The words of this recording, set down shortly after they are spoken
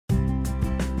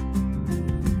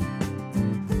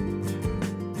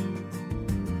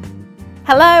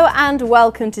Hello and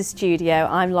welcome to Studio.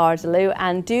 I'm Laura DeLu,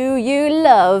 and do you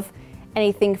love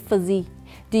anything fuzzy?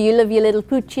 Do you love your little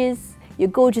pooches? Your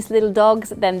gorgeous little dogs?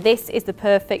 Then this is the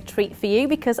perfect treat for you,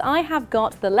 because I have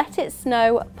got the Let It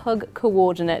Snow Pug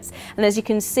Co-ordinates. And as you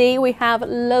can see, we have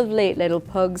lovely little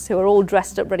pugs who are all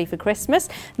dressed up ready for Christmas.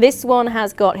 This one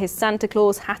has got his Santa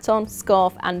Claus hat on,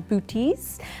 scarf and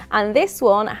booties. And this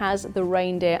one has the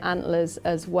reindeer antlers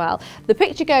as well. The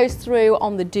picture goes through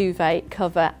on the duvet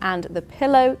cover and the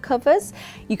pillow covers.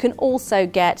 You can also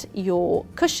get your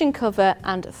cushion cover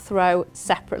and throw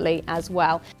separately as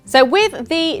well. So with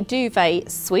the duvet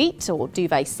suite or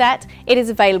duvet set, it is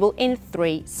available in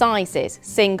 3 sizes: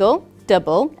 single,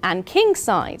 double and king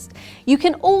size. You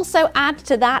can also add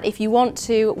to that if you want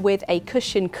to with a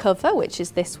cushion cover, which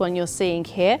is this one you're seeing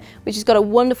here, which has got a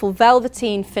wonderful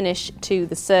velveteen finish to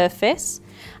the surface.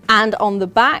 And on the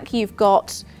back you've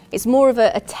got, it's more of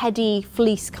a teddy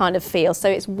fleece kind of feel, so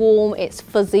it's warm, it's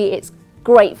fuzzy, it's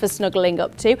great for snuggling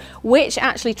up to, which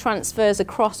actually transfers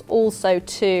across also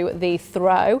to the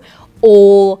throw.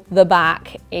 All the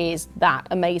back is that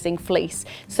amazing fleece,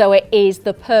 so it is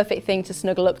the perfect thing to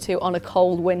snuggle up to on a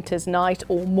cold winter's night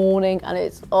or morning, and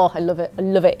it's, oh, I love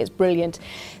it, it's brilliant.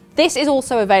 This is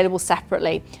also available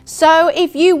separately, so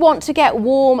if you want to get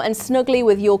warm and snuggly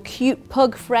with your cute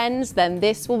pug friends, then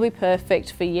this will be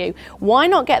perfect for you. Why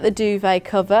not get the duvet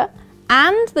cover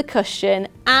and the cushion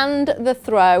and the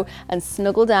throw and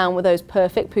snuggle down with those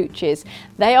perfect pooches?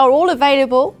 They are all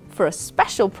available for a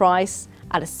special price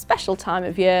at a special time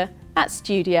of year at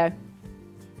Studio.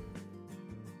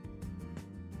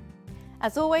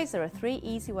 As always, there are 3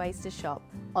 easy ways to shop: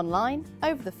 online,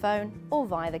 over the phone or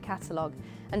via the catalogue.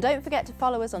 And don't forget to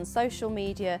follow us on social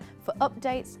media for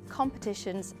updates,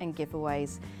 competitions and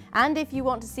giveaways. And if you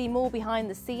want to see more behind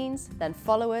the scenes, then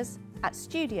follow us at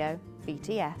Studio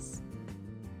BTS.